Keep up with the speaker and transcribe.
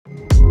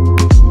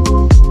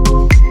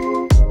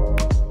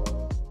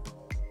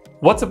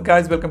What's up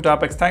guys, welcome to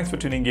Apex. Thanks for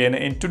tuning in.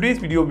 In today's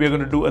video, we are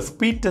going to do a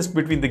speed test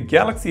between the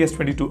Galaxy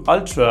S22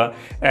 Ultra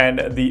and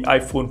the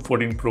iPhone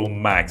 14 Pro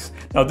Max.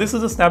 Now this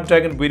is a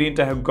Snapdragon variant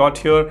I have got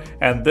here,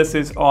 and this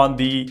is on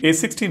the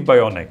A16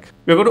 Bionic.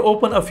 We're going to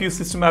open a few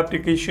system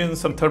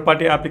applications, some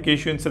third-party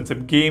applications and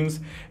some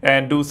games,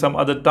 and do some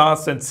other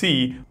tasks and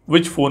see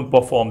which phone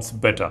performs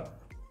better.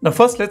 Now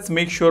first, let's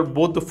make sure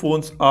both the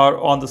phones are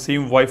on the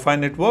same Wi-Fi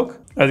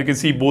network. As you can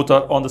see, both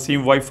are on the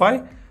same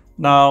Wi-Fi.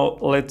 Now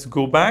let's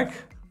go back.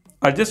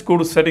 I'll just go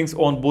to settings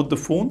on both the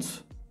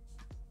phones.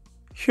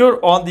 Here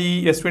on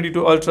the S22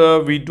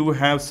 Ultra, we do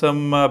have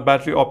some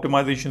battery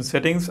optimization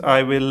settings.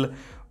 I will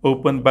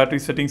open battery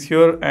settings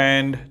here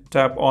and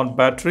tap on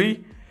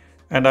battery,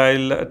 and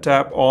I'll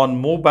tap on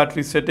more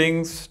battery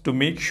settings to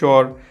make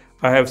sure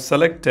I have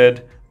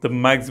selected the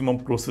maximum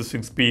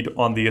processing speed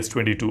on the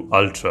S22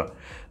 Ultra.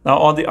 Now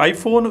on the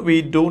iPhone,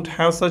 we don't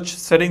have such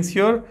settings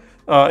here.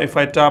 If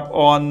I tap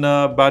on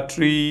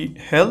battery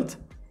health,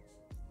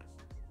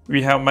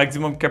 we have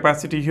maximum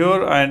capacity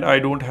here, and I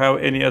don't have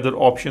any other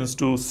options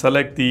to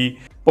select the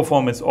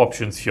performance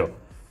options here.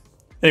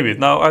 Anyways,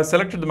 now I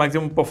selected the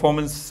maximum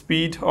performance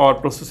speed or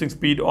processing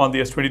speed on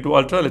the S22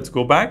 Ultra. Let's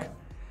go back.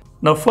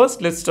 Now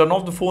first, let's turn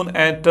off the phone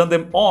and turn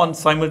them on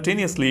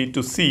simultaneously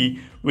to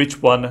see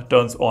which one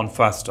turns on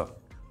faster.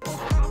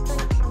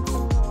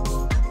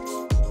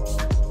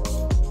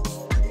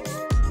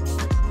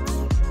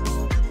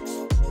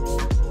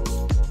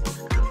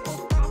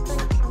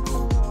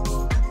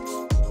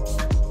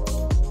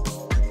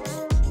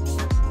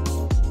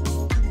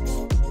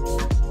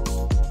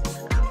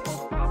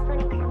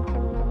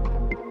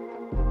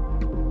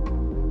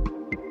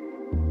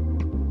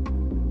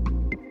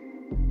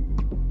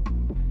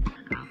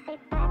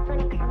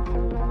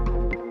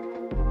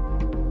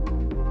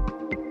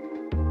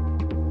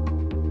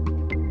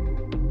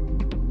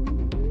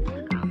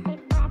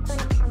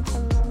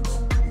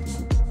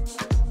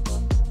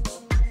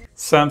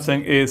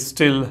 Samsung is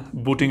still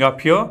booting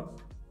up here.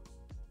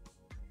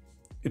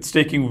 It's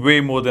taking way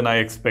more than I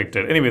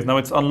expected. Anyways, now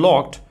it's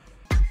unlocked.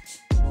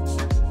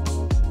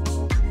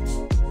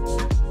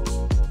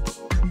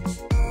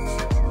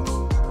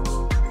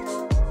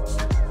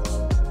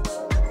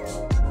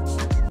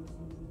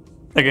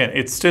 Again,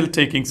 it's still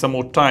taking some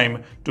more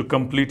time to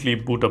completely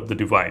boot up the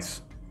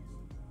device.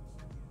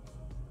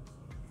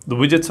 The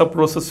widgets are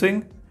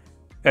processing,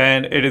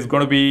 and it is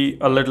going to be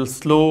a little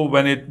slow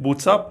when it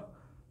boots up.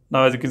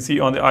 Now, as you can see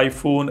on the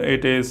iPhone,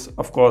 it is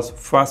of course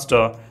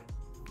faster.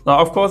 Now,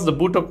 of course, the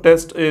boot up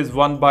test is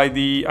won by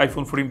the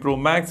iPhone 14 Pro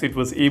Max. It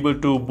was able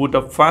to boot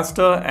up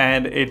faster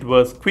and it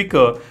was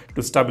quicker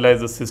to stabilize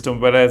the system,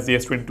 whereas the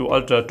S22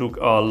 Ultra took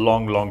a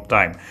long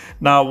time.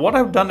 Now, what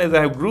I've done is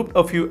I have grouped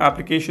a few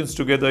applications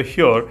together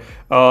here. We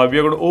are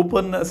going to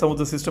open some of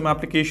the system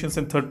applications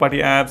and third-party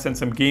apps and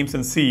some games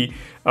and see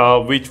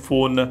which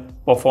phone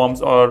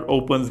performs or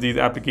opens these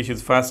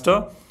applications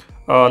faster.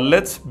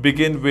 Let's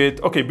begin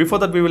with, okay, before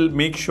that we will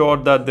make sure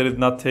that there is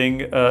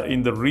nothing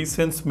in the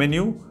recents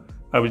menu.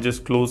 I will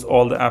just close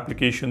all the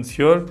applications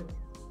here.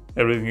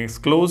 Everything is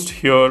closed.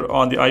 Here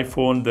on the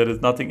iPhone, there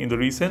is nothing in the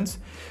recents.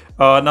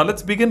 Now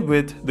let's begin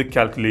with the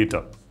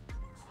calculator.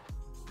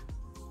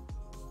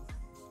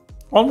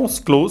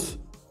 Almost close.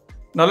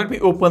 Now let me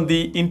open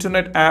the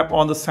internet app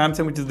on the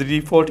Samsung, which is the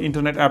default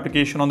internet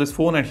application on this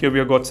phone, and here we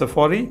have got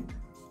Safari.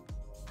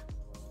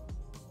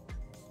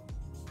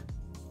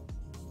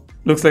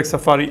 Looks like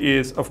Safari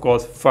is, of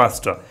course,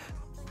 faster.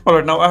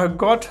 Alright, now I have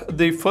got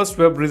the first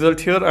web result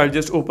here. I'll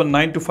just open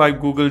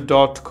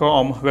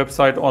 9to5google.com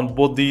website on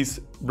both these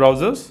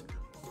browsers.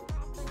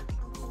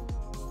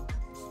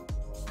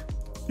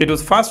 It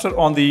was faster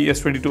on the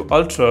S22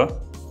 Ultra.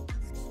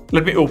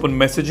 Let me open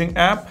messaging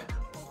app.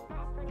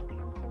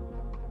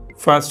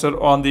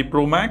 Faster on the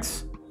Pro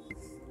Max.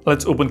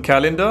 Let's open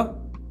calendar.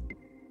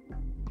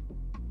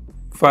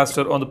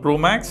 Faster on the Pro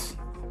Max.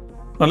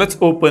 Now let's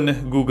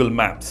open Google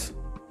Maps.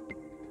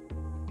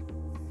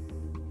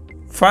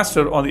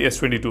 Faster on the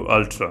S22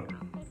 Ultra.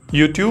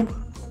 YouTube,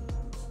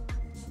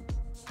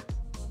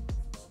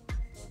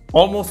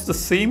 almost the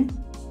same.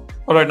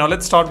 All right, now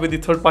let's start with the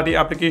third-party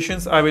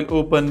applications. I will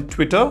open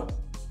Twitter.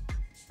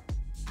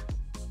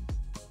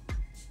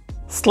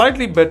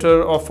 Slightly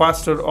better or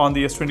faster on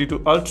the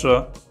S22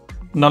 Ultra.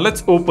 Now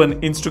let's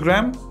open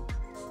Instagram.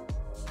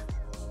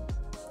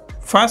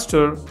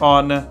 Faster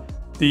on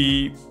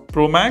the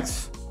Pro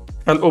Max.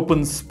 I'll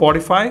open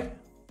Spotify.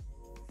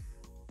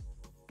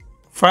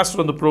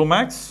 Faster on the Pro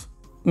Max.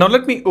 Now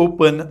let me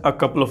open a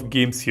couple of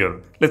games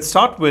here. Let's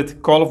start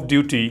with Call of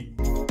Duty.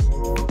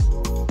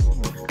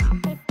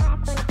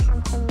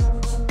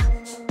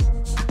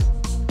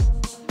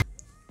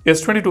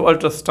 S22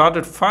 Ultra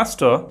started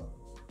faster.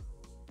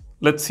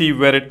 Let's see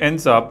where it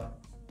ends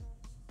up.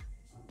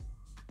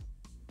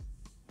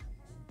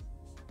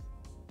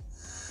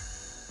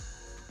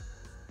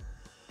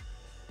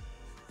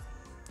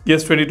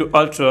 S22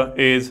 Ultra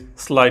is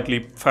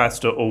slightly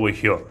faster over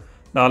here.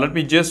 Now let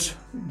me just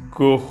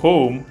go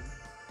home.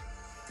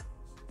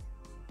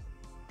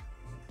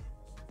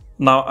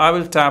 Now I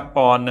will tap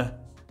on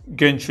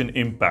Genshin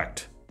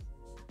Impact.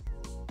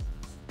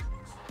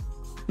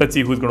 Let's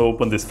see who's going to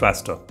open this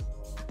faster.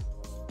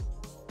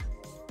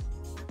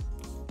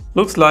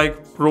 Looks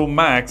like Pro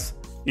Max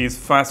is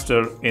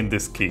faster in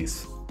this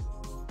case.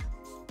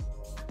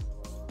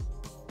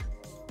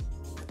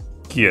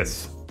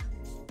 Yes.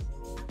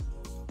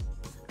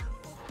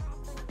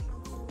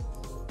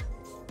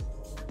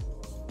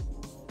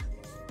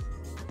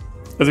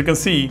 As you can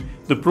see,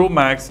 the Pro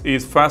Max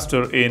is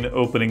faster in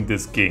opening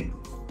this game.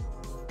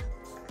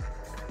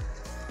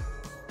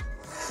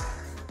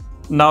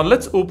 Now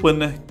let's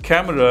open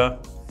camera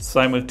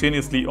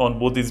simultaneously on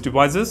both these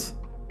devices.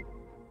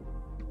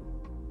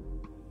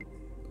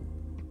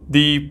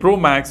 The Pro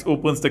Max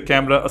opens the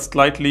camera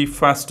slightly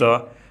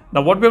faster.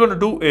 Now what we're going to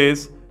do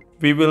is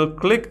we will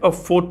click a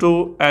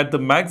photo at the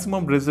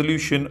maximum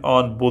resolution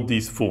on both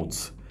these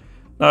phones.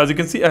 Now as you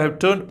can see, I have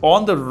turned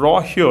on the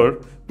RAW here,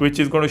 which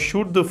is going to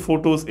shoot the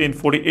photos in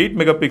 48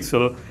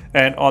 megapixel,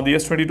 and on the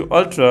S22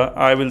 Ultra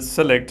I will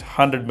select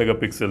 100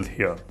 megapixel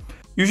here.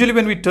 Usually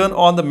when we turn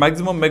on the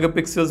maximum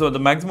megapixels or the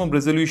maximum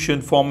resolution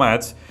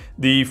formats,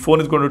 the phone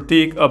is going to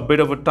take a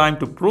bit of a time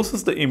to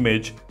process the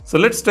image. So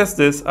let's test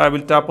this. I will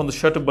tap on the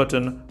shutter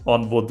button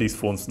on both these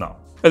phones now.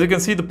 As you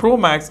can see, the Pro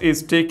Max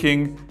is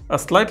taking a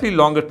slightly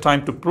longer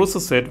time to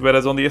process it,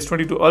 whereas on the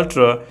S22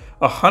 Ultra,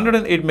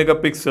 108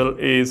 megapixel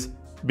is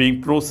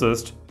being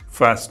processed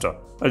faster.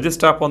 I'll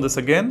just tap on this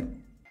again.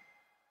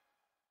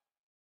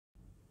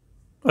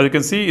 As you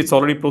can see, it's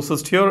already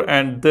processed here,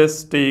 and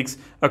this takes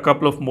a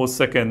couple of more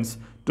seconds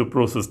to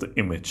process the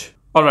image.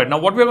 Alright, now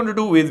what we're going to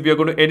do is we are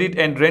going to edit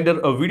and render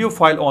a video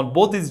file on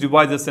both these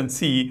devices and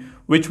see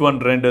which one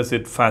renders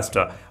it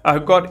faster.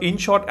 I've got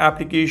InShot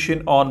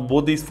application on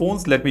both these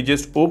phones. Let me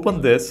just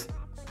open this.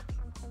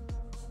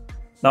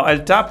 Now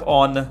I'll tap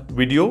on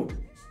video,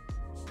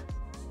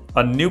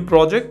 a new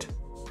project.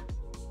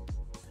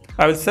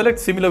 I will select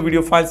similar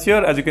video files here.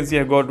 As you can see,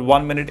 I've got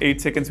 1 minute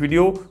 8 seconds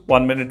video,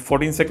 1 minute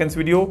 14 seconds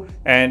video,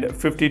 and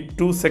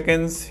 52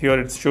 seconds. Here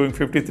it's showing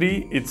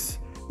 53. It's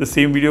the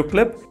same video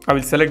clip. I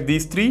will select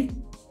these three.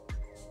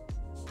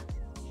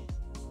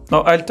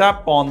 Now I'll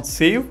tap on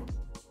save.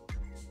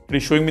 It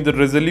is showing me the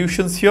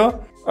resolutions here.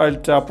 I'll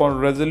tap on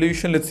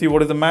resolution. Let's see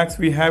what is the max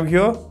we have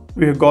here.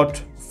 We have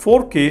got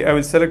 4K. I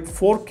will select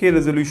 4K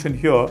resolution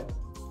here.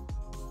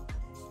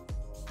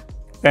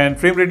 And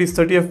frame rate is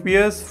 30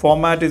 FPS,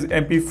 format is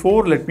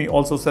MP4. Let me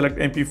also select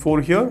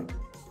MP4 here.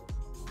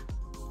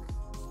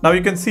 Now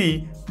you can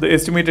see the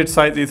estimated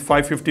size is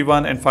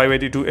 551 and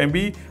 582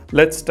 MB.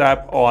 Let's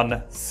tap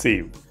on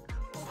save.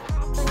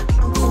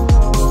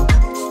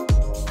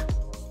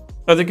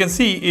 As you can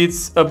see,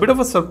 it's a bit of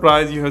a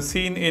surprise. You have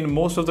seen in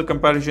most of the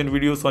comparison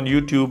videos on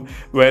YouTube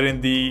wherein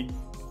the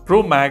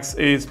Pro Max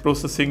is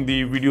processing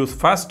the videos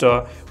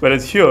faster,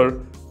 whereas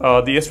here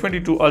the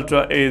S22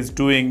 Ultra is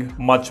doing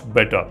much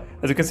better.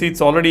 As you can see, it's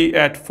already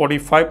at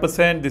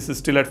 45%. This is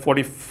still at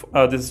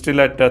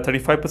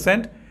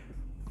 35%,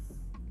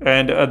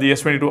 and the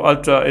S22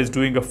 Ultra is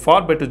doing a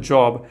far better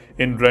job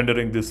in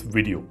rendering this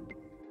video.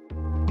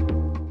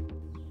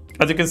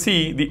 As you can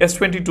see, the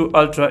S22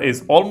 Ultra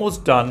is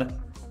almost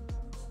done,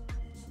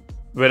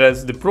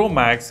 whereas the Pro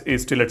Max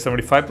is still at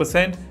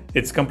 75%.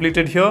 It's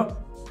completed here,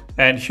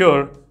 and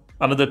here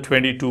another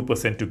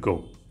 22% to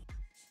go.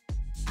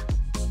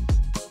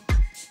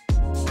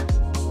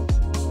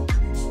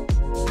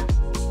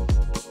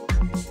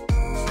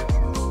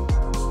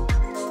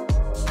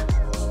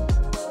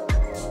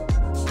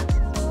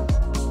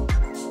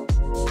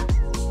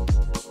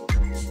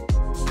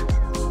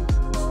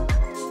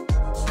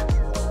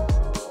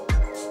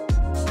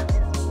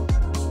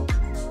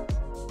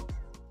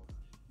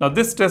 Now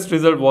this test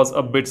result was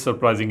a bit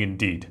surprising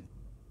indeed.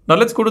 Now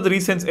let's go to the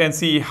recents and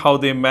see how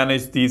they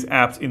manage these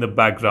apps in the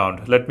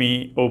background. Let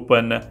me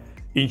open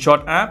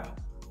InShot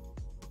app.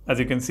 As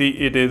you can see,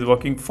 it is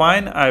working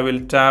fine. I will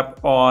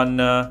tap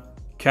on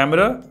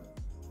camera.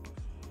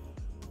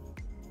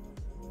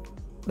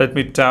 Let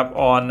me tap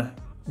on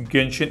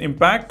Genshin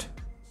Impact.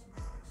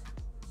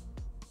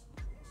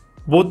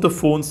 Both the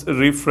phones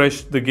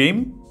refresh the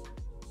game.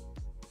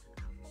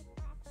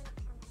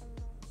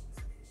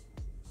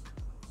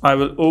 I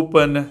will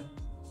open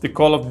the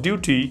Call of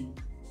Duty.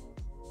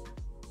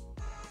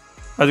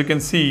 As you can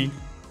see,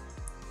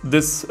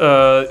 this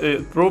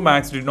Pro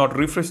Max did not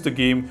refresh the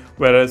game,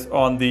 whereas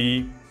on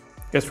the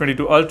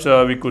S22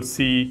 Ultra we could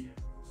see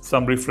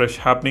some refresh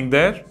happening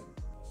there.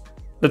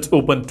 Let's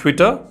open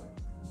Twitter.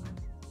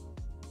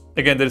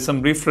 Again, there is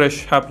some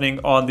refresh happening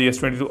on the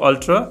S22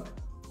 Ultra.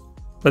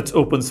 Let's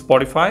open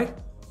Spotify.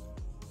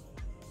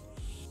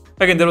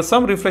 Again, there was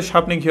some refresh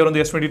happening here on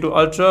the S22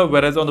 Ultra,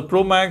 whereas on the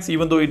Pro Max,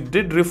 even though it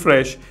did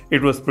refresh, it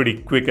was pretty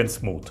quick and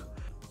smooth.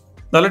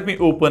 Now let me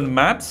open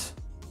Maps.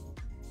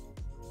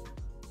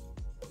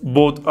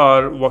 Both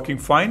are working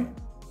fine.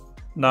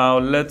 Now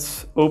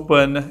let's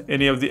open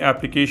any of the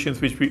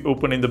applications which we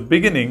opened in the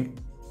beginning.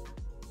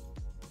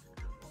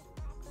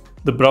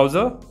 The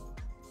browser.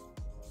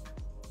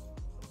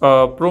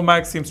 Pro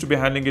Max seems to be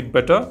handling it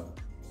better.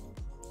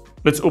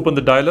 Let's open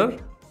the dialer.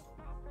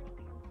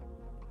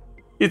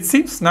 It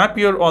seems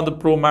snappier on the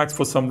Pro Max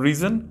for some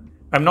reason.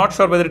 I'm not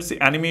sure whether it's the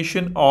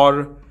animation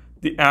or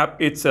the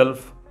app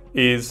itself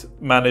is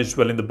managed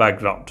well in the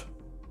background.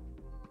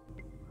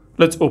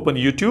 Let's open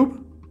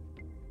YouTube.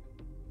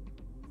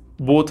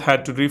 Both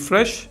had to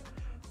refresh.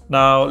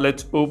 Now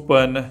let's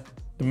open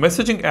the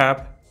messaging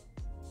app.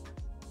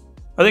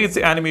 I think it's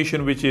the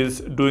animation which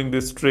is doing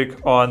this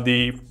trick on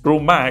the Pro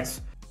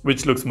Max,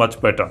 which looks much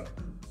better.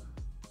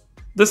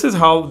 This is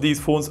how these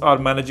phones are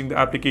managing the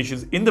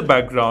applications in the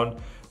background.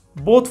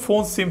 Both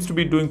phones seems to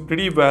be doing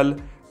pretty well.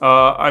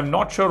 I'm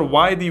not sure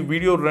why the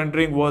video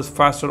rendering was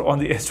faster on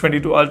the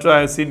S22 Ultra.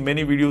 I've seen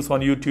many videos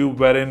on YouTube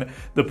wherein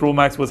the Pro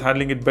Max was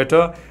handling it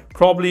better.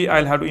 Probably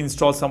I'll have to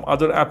install some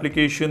other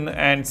application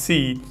and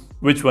see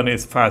which one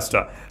is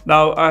faster.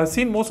 Now, I've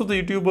seen most of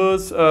the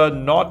YouTubers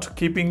not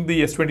keeping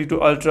the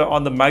S22 Ultra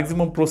on the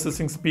maximum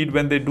processing speed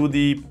when they do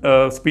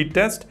the speed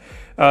test.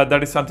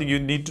 That is something you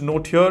need to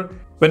note here.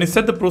 When you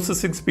set the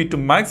processing speed to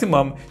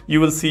maximum,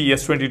 you will see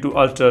S22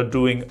 Ultra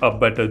doing a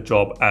better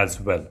job as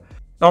well.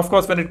 Now, of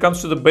course, when it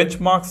comes to the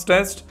benchmarks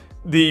test,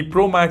 the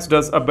Pro Max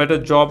does a better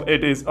job.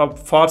 It is a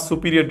far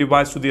superior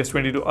device to the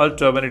S22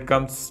 Ultra when it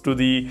comes to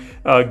the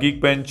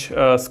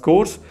Geekbench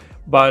scores.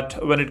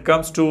 But when it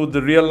comes to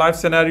the real life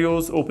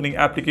scenarios, opening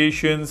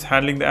applications,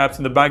 handling the apps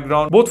in the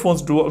background, both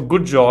phones do a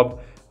good job.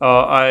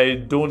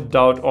 I don't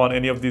doubt on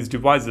any of these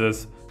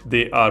devices.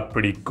 They are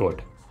pretty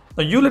good.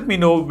 Now, you let me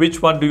know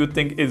which one do you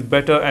think is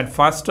better and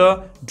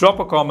faster. Drop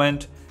a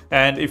comment.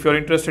 And if you're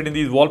interested in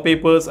these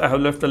wallpapers, I have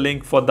left a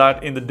link for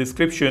that in the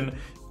description.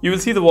 You will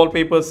see the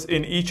wallpapers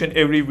in each and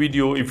every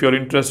video. If you're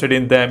interested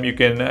in them, you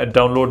can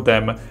download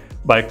them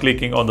by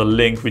clicking on the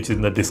link which is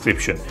in the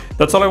description.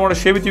 That's all I want to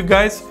share with you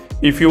guys.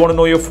 If you want to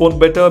know your phone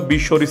better, be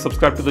sure to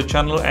subscribe to the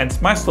channel and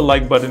smash the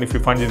like button if you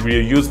find this video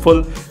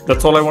useful.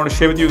 That's all I want to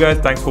share with you guys.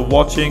 Thanks for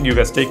watching. You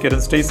guys take care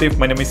and stay safe.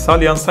 My name is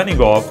Salian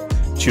signing off.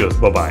 Cheers.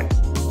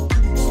 Bye-bye.